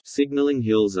Signalling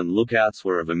hills and lookouts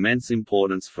were of immense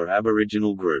importance for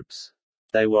Aboriginal groups.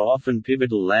 They were often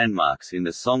pivotal landmarks in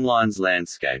the songlines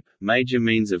landscape, major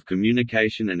means of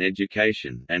communication and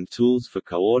education, and tools for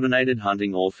coordinated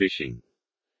hunting or fishing.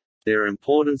 Their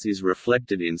importance is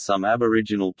reflected in some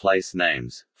Aboriginal place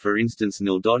names, for instance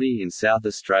Nildotty in South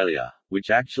Australia,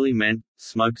 which actually meant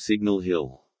smoke signal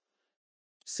hill.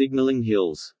 Signalling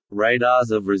hills, radars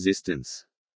of resistance.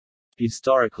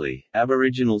 Historically,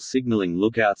 Aboriginal signalling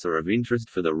lookouts are of interest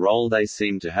for the role they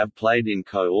seem to have played in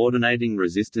coordinating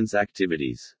resistance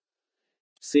activities.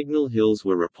 Signal hills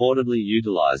were reportedly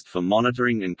utilized for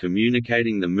monitoring and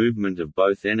communicating the movement of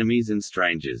both enemies and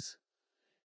strangers.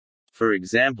 For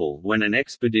example, when an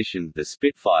expedition, the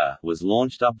Spitfire, was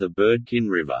launched up the Birdkin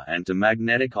River and to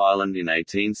Magnetic Island in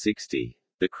 1860,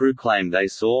 the crew claimed they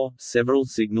saw several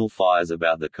signal fires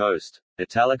about the coast,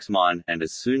 italics mine, and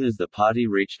as soon as the party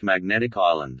reached Magnetic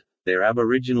Island, their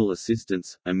Aboriginal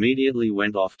assistants immediately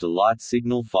went off to light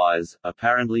signal fires,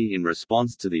 apparently in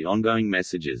response to the ongoing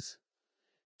messages.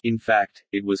 In fact,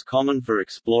 it was common for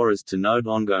explorers to note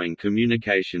ongoing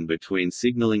communication between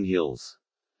signalling hills.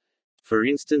 For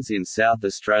instance, in South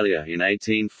Australia in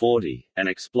 1840, an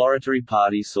exploratory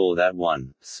party saw that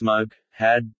one smoke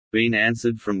had been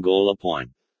answered from Gawler Point.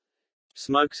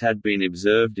 Smokes had been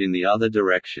observed in the other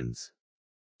directions.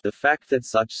 The fact that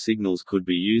such signals could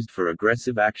be used for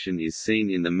aggressive action is seen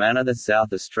in the manner the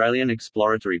South Australian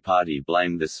exploratory party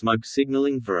blamed the smoke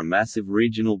signalling for a massive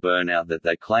regional burnout that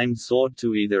they claimed sought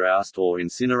to either oust or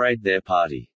incinerate their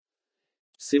party.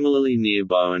 Similarly, near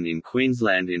Bowen in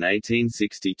Queensland in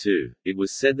 1862, it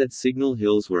was said that signal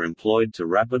hills were employed to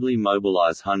rapidly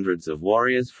mobilise hundreds of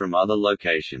warriors from other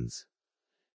locations.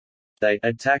 They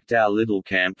attacked our little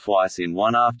camp twice in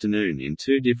one afternoon in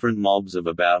two different mobs of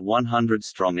about 100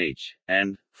 strong each,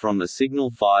 and, from the signal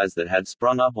fires that had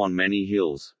sprung up on many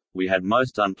hills, we had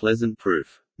most unpleasant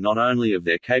proof, not only of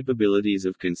their capabilities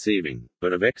of conceiving,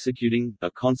 but of executing, a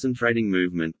concentrating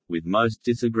movement, with most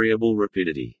disagreeable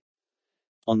rapidity.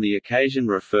 On the occasion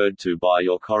referred to by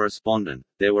your correspondent,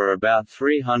 there were about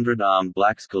 300 armed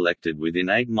blacks collected within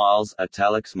 8 miles,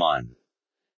 italics mine.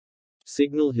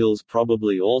 Signal hills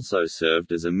probably also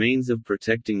served as a means of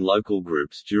protecting local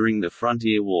groups during the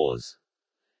frontier wars.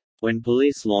 When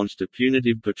police launched a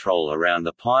punitive patrol around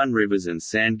the Pine Rivers and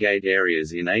Sandgate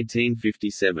areas in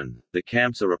 1857, the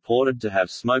camps are reported to have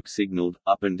smoke signaled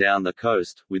up and down the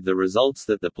coast, with the results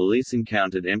that the police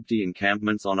encountered empty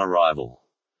encampments on arrival.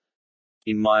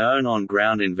 In my own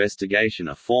on-ground investigation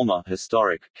of former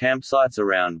historic campsites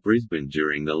around Brisbane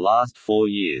during the last 4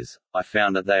 years, I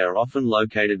found that they are often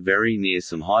located very near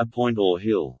some high point or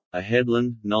hill, a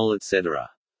headland, knoll, etc.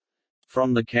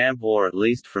 From the camp, or at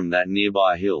least from that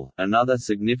nearby hill, another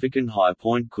significant high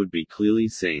point could be clearly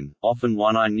seen, often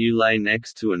one I knew lay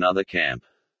next to another camp.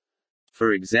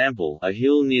 For example, a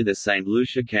hill near the St.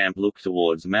 Lucia camp looked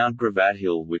towards Mount Gravatt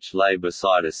Hill, which lay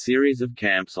beside a series of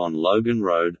camps on Logan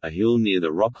Road. A hill near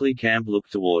the Rockley camp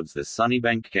looked towards the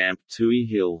Sunnybank camp, Toohey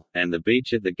Hill, and the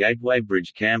beach at the Gateway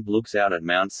Bridge camp looks out at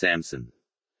Mount Sampson.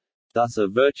 Thus a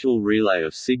virtual relay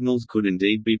of signals could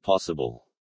indeed be possible.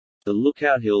 The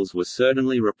lookout hills were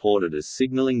certainly reported as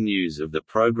signalling news of the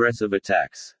progress of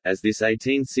attacks, as this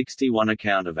 1861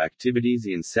 account of activities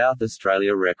in South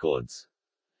Australia records.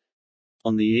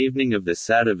 On the evening of the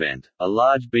sad event, a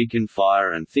large beacon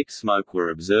fire and thick smoke were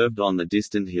observed on the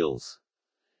distant hills.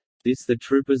 This the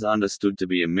troopers understood to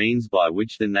be a means by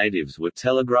which the natives were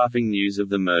telegraphing news of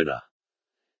the murder.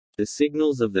 The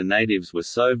signals of the natives were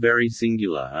so very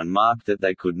singular and marked that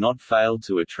they could not fail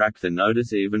to attract the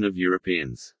notice even of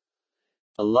Europeans.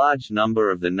 A large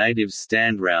number of the natives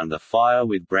stand round the fire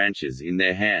with branches in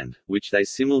their hand, which they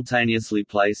simultaneously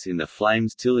place in the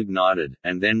flames till ignited,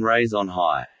 and then raise on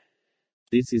high.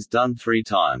 This is done 3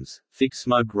 times, thick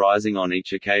smoke rising on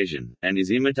each occasion, and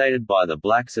is imitated by the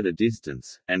blacks at a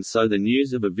distance, and so the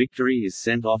news of a victory is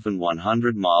sent often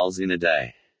 100 miles in a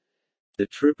day. The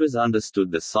troopers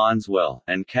understood the signs well,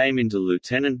 and came into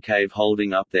Lieutenant Cave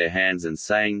holding up their hands and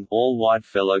saying, "All white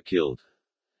fellow killed."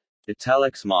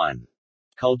 Italics mine.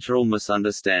 Cultural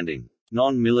misunderstanding.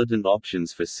 Non-militant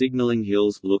options for signalling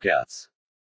hills, lookouts.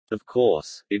 Of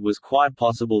course, it was quite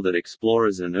possible that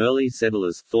explorers and early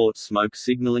settlers thought smoke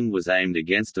signaling was aimed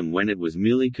against them when it was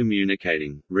merely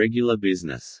communicating, regular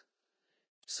business.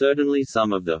 Certainly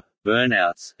some of the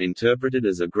burnouts, interpreted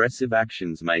as aggressive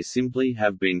actions, may simply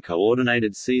have been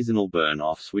coordinated seasonal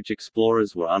burn-offs which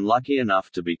explorers were unlucky enough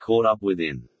to be caught up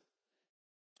within.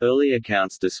 Early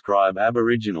accounts describe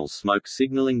Aboriginal smoke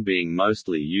signalling being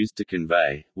mostly used to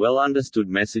convey well-understood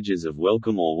messages of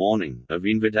welcome or warning, of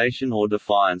invitation or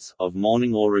defiance, of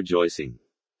mourning or rejoicing.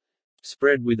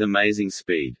 spread with amazing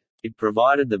speed. It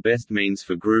provided the best means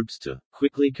for groups to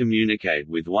quickly communicate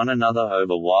with one another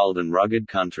over wild and rugged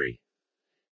country.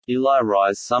 Eli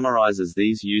Rise summarizes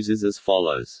these uses as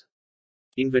follows.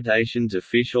 Invitation to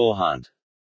fish or hunt.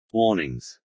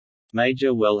 Warnings.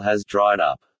 Major well has dried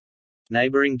up.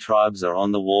 Neighboring tribes are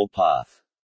on the war path.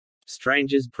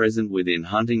 Strangers present within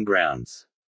hunting grounds.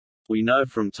 We know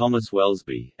from Thomas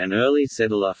Welsby, an early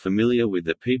settler familiar with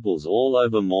the peoples all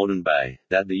over Moreton Bay,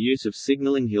 that the use of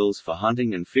signalling hills for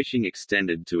hunting and fishing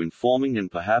extended to informing and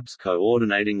perhaps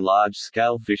coordinating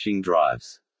large-scale fishing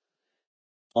drives.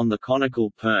 On the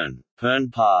conical Pern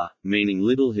Pa, meaning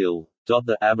Little Hill,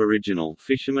 the Aboriginal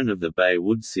fishermen of the bay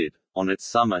would sit on its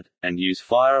summit, and use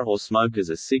fire or smoke as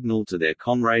a signal to their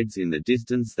comrades in the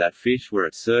distance that fish were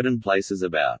at certain places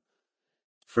about.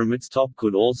 From its top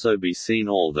could also be seen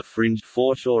all the fringed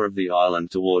foreshore of the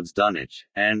island towards Dunwich,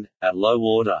 and, at low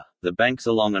water, the banks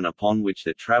along and upon which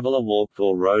the traveller walked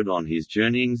or rode on his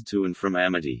journeyings to and from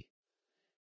Amity.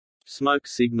 Smoke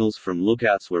signals from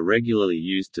lookouts were regularly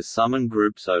used to summon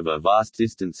groups over vast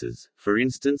distances, for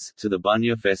instance, to the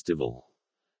Bunya festival.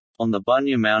 On the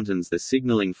Bunya Mountains the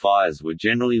signalling fires were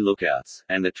generally lookouts,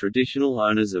 and the traditional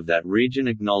owners of that region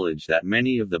acknowledge that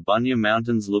many of the Bunya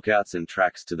Mountains lookouts and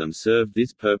tracks to them served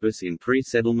this purpose in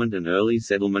pre-settlement and early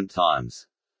settlement times.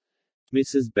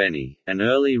 Mrs. Benny, an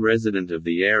early resident of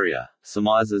the area,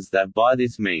 surmises that by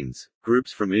this means,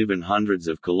 groups from even hundreds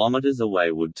of kilometers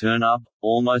away would turn up,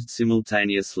 almost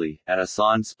simultaneously, at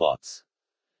assigned spots.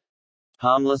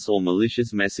 Harmless or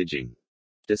malicious messaging.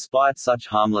 Despite such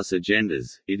harmless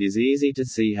agendas, it is easy to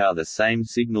see how the same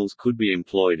signals could be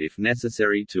employed if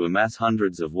necessary to amass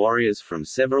hundreds of warriors from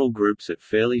several groups at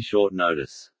fairly short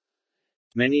notice.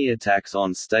 Many attacks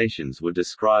on stations were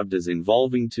described as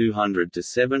involving 200 to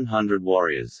 700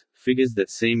 warriors, figures that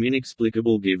seem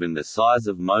inexplicable given the size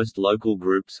of most local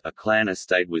groups. A clan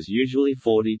estate was usually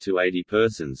 40 to 80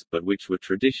 persons, but which were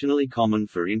traditionally common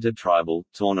for inter-tribal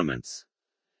tournaments.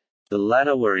 The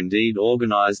latter were indeed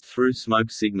organized through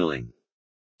smoke signaling.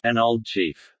 An old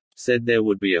chief said there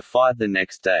would be a fight the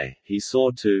next day. He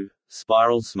saw two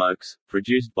spiral smokes,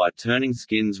 produced by turning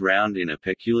skins round in a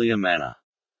peculiar manner.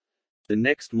 The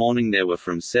next morning there were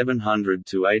from 700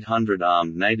 to 800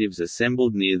 armed natives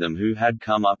assembled near them who had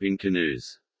come up in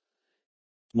canoes.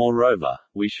 Moreover,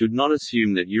 we should not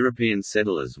assume that European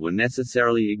settlers were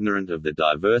necessarily ignorant of the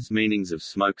diverse meanings of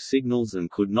smoke signals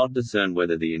and could not discern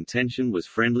whether the intention was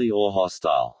friendly or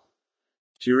hostile.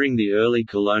 During the early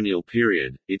colonial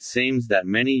period, it seems that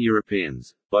many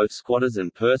Europeans, both squatters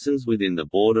and persons within the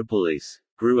border police,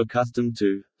 grew accustomed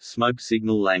to smoke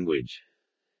signal language.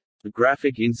 The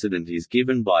graphic incident is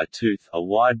given by Tooth, a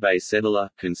Wide Bay settler,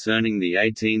 concerning the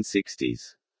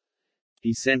 1860s.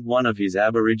 He sent one of his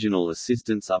Aboriginal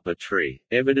assistants up a tree,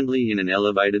 evidently in an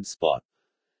elevated spot.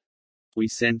 We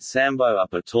sent Sambo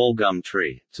up a tall gum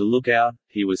tree, to look out.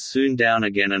 He was soon down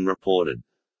again and reported.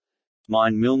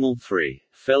 Mine Milmal 3,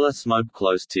 fella smoke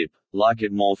close tip, like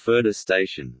it more further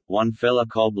station, one fella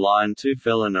cob lion 2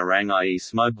 fella narang I.e.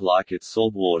 smoke like it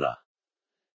salt water.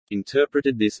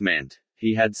 Interpreted this meant,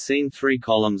 he had seen 3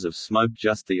 columns of smoke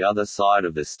just the other side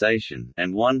of the station,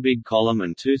 and one big column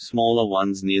and 2 smaller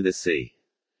ones near the sea.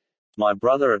 My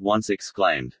brother at once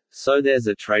exclaimed, "So there's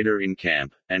a traitor in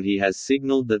camp, and he has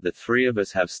signaled that the 3 of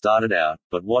us have started out,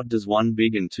 but what does 1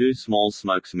 big and 2 small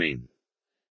smokes mean?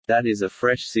 That is a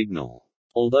fresh signal."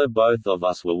 Although both of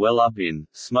us were well up in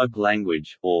smoke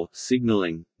language, or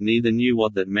signaling, neither knew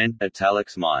what that meant.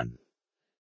 Italics mine.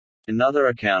 Another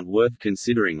account worth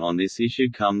considering on this issue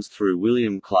comes through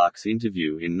William Clark's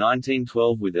interview in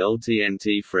 1912 with Lt.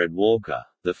 Fred Walker,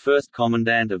 the first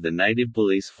commandant of the native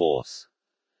police force.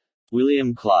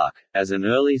 William Clark, as an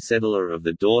early settler of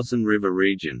the Dawson River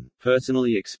region,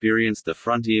 personally experienced the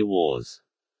frontier wars.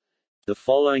 The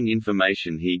following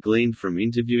information he gleaned from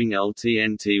interviewing Lt.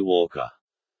 Walker.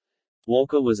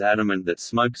 Walker was adamant that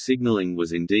smoke signaling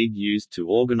was indeed used to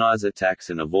organize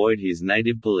attacks and avoid his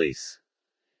native police.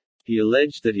 He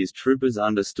alleged that his troopers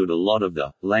understood a lot of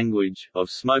the language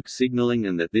of smoke signaling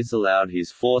and that this allowed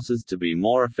his forces to be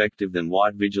more effective than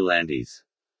white vigilantes.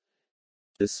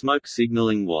 The smoke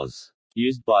signaling was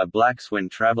used by blacks when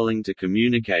traveling to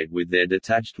communicate with their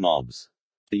detached mobs.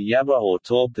 The yabba or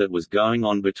talk that was going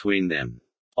on between them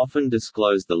often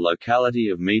disclosed the locality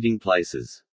of meeting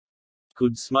places.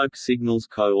 Could smoke signals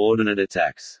coordinate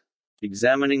attacks?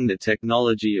 Examining the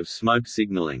technology of smoke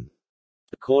signaling.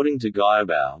 According to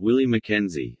Guyabau Willie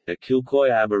Mackenzie, a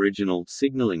Kilcoy Aboriginal,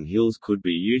 signalling hills could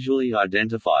be usually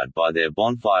identified by their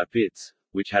bonfire pits,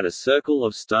 which had a circle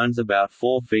of stones about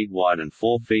 4 feet wide and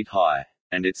 4 feet high,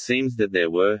 and it seems that there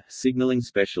were signaling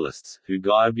specialists, who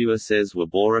Guybua says were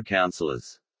Bora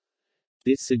counselors.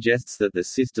 This suggests that the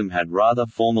system had rather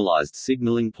formalized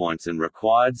signaling points and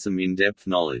required some in-depth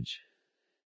knowledge.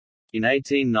 In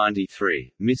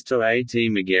 1893, Mr. A. T.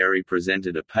 McGarry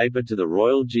presented a paper to the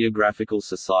Royal Geographical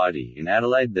Society in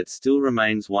Adelaide that still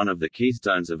remains one of the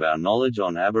keystones of our knowledge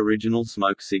on Aboriginal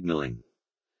smoke signalling.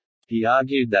 He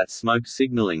argued that smoke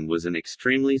signalling was an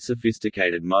extremely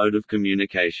sophisticated mode of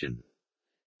communication.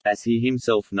 As he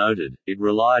himself noted, it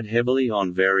relied heavily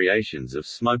on variations of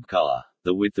smoke color,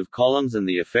 the width of columns and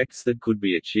the effects that could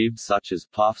be achieved such as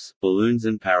puffs, balloons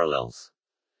and parallels.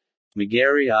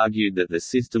 McGarry argued that the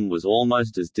system was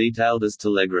almost as detailed as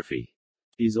telegraphy.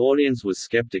 His audience was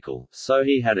skeptical, so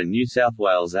he had a New South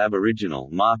Wales Aboriginal,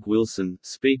 Mark Wilson,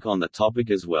 speak on the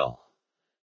topic as well.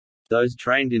 Those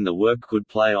trained in the work could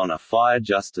play on a fire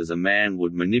just as a man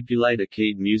would manipulate a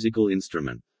keyed musical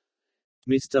instrument.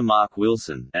 Mr. Mark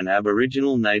Wilson, an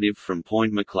Aboriginal native from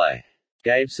Point Macleay,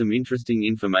 gave some interesting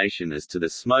information as to the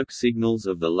smoke signals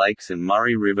of the Lakes and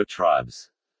Murri River tribes.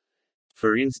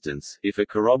 For instance, if a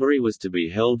corroboree was to be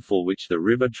held for which the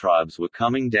river tribes were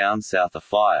coming down south a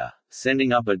fire,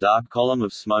 sending up a dark column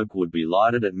of smoke would be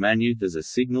lighted at Maynooth as a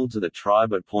signal to the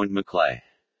tribe at Point Macleay.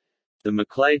 The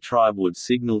Macleay tribe would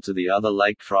signal to the other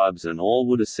lake tribes and all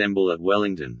would assemble at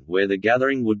Wellington, where the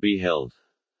gathering would be held.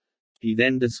 He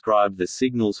then described the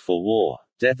signals for war,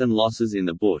 death and losses in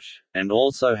the bush, and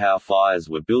also how fires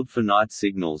were built for night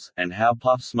signals, and how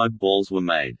puff smoke balls were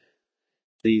made.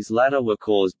 These latter were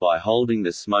caused by holding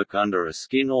the smoke under a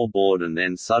skin or board and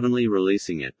then suddenly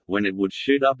releasing it, when it would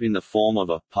shoot up in the form of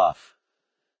a puff.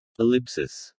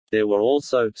 Ellipsis. There were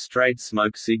also straight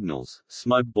smoke signals,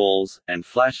 smoke balls, and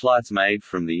flashlights made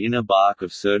from the inner bark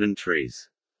of certain trees.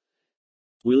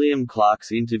 William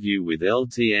Clark's interview with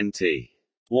LTNT.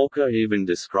 Walker even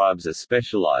describes a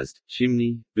specialized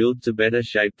chimney, built to better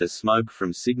shape the smoke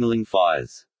from signaling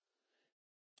fires.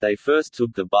 They first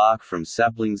took the bark from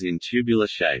saplings in tubular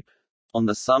shape. On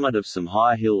the summit of some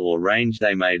high hill or range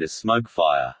they made a smoke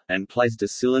fire, and placed a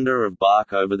cylinder of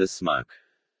bark over the smoke.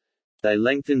 They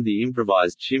lengthened the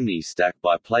improvised chimney stack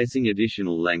by placing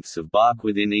additional lengths of bark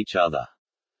within each other.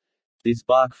 This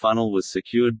bark funnel was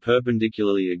secured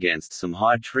perpendicularly against some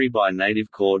high tree by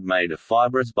native cord made of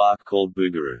fibrous bark called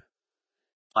boogaroo.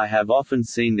 I have often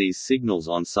seen these signals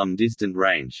on some distant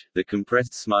range, the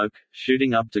compressed smoke,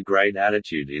 shooting up to great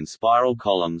altitude in spiral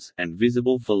columns, and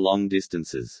visible for long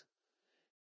distances.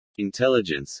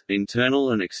 Intelligence,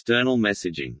 internal and external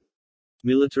messaging.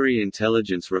 Military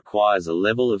intelligence requires a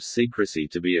level of secrecy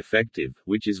to be effective,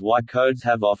 which is why codes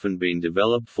have often been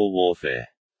developed for warfare.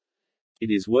 It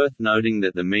is worth noting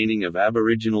that the meaning of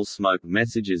Aboriginal smoke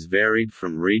messages varied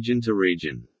from region to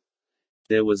region.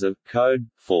 There was a code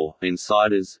for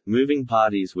insiders, moving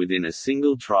parties within a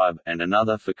single tribe, and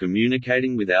another for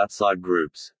communicating with outside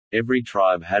groups. Every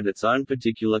tribe had its own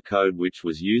particular code which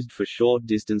was used for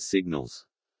short-distance signals.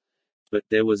 But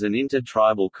there was an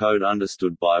inter-tribal code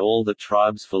understood by all the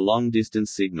tribes for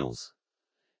long-distance signals.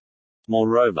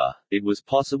 Moreover, it was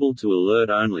possible to alert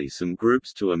only some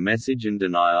groups to a message and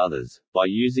deny others, by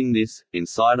using this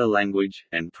insider language,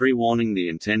 and pre-warning the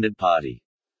intended party.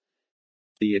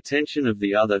 The attention of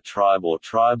the other tribe or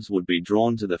tribes would be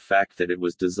drawn to the fact that it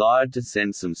was desired to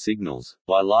send some signals,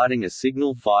 by lighting a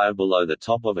signal fire below the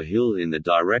top of a hill in the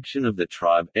direction of the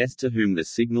tribe to whom the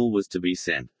signal was to be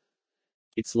sent.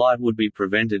 Its light would be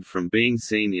prevented from being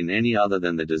seen in any other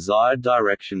than the desired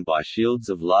direction by shields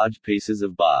of large pieces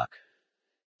of bark.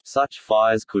 Such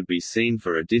fires could be seen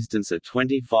for a distance of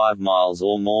 25 miles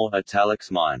or more, italics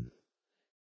mine.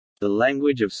 The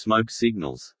language of smoke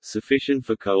signals, sufficient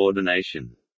for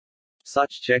coordination.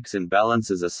 Such checks and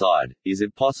balances aside, is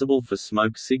it possible for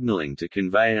smoke signaling to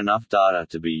convey enough data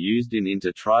to be used in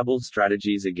inter-tribal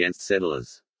strategies against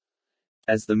settlers?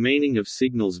 As the meaning of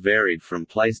signals varied from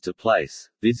place to place,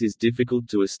 this is difficult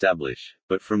to establish,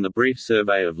 but from the brief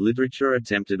survey of literature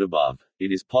attempted above,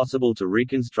 it is possible to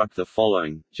reconstruct the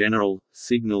following general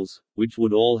signals, which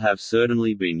would all have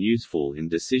certainly been useful in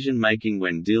decision-making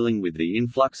when dealing with the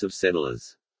influx of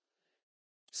settlers.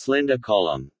 Slender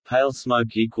column, pale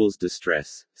smoke equals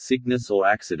distress, sickness or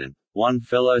accident, one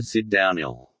fellow sit down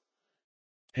ill.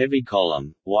 Heavy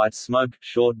column, white smoke,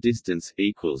 short distance,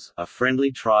 equals, a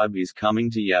friendly tribe is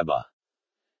coming to Yabba.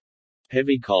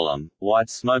 Heavy column, white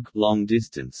smoke, long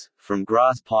distance, from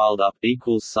grass piled up,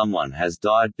 equals someone has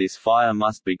died. This fire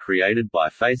must be created by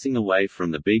facing away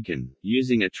from the beacon,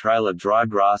 using a trail of dry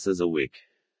grass as a wick.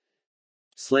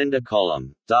 Slender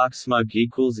column, dark smoke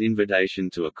equals invitation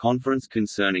to a conference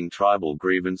concerning tribal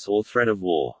grievance or threat of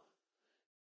war.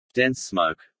 Dense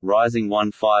smoke, rising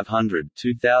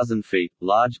 1,500–2,000 feet,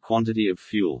 large quantity of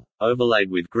fuel,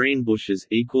 overlaid with green bushes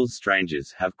equals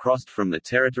strangers have crossed from the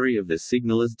territory of the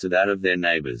signalers to that of their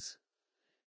neighbors.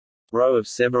 Row of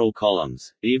several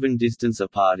columns, even distance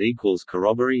apart equals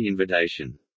corroboree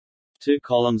invitation. Two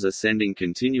columns ascending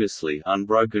continuously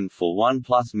unbroken for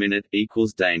 1+ minute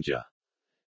equals danger.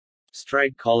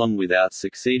 Straight column without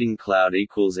succeeding cloud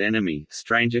equals enemy,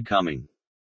 stranger coming.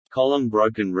 Column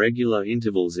broken regular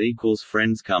intervals equals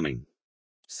friends coming.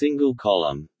 Single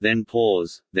column, then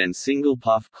pause, then single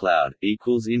puff cloud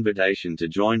equals invitation to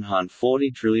join hunt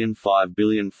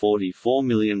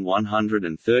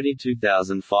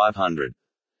 40,5,044,132,500.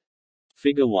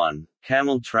 Figure 1.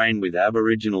 Camel train with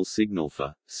Aboriginal signal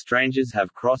for strangers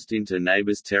have crossed into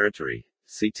neighbors' territory.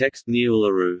 See text near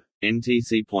Uluru,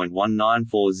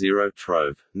 NTC.1940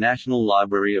 Trove, National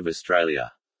Library of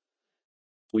Australia.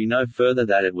 We know further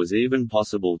that it was even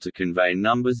possible to convey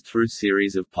numbers through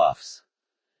series of puffs.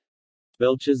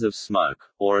 Belches of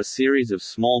smoke, or a series of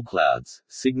small clouds,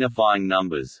 signifying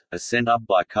numbers, are sent up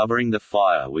by covering the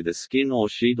fire with a skin or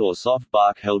sheet or soft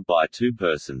bark held by two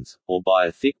persons, or by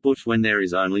a thick bush when there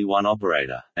is only one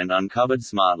operator, and uncovered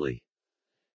smartly.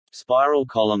 Spiral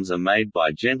columns are made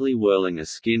by gently whirling a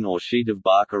skin or sheet of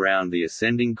bark around the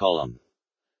ascending column.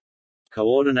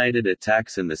 Coordinated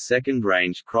attacks and the second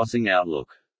range crossing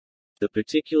outlook. The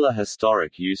particular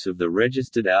historic use of the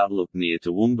registered outlook near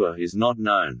Toowoomba is not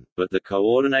known, but the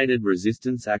coordinated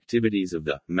resistance activities of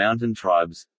the mountain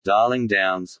tribes, Darling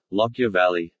Downs, Lockyer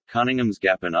Valley, Cunningham's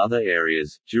Gap and other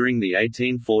areas, during the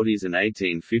 1840s and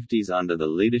 1850s under the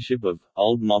leadership of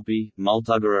Old Moppy,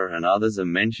 Multuggerah and others are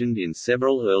mentioned in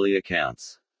several early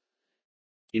accounts.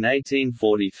 In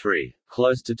 1843,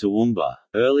 close to Toowoomba,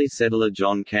 early settler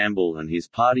John Campbell and his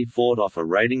party fought off a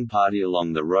raiding party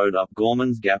along the road up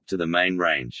Gorman's Gap to the main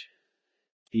range.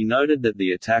 He noted that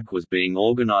the attack was being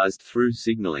organized through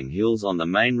signaling hills on the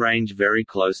main range very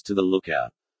close to the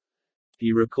lookout.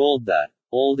 He recalled that,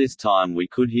 all this time we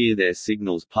could hear their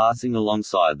signals passing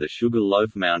alongside the Sugar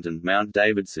Loaf Mountain, Mount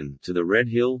Davidson, to the Red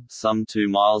Hill, some 2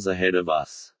 miles ahead of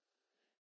us.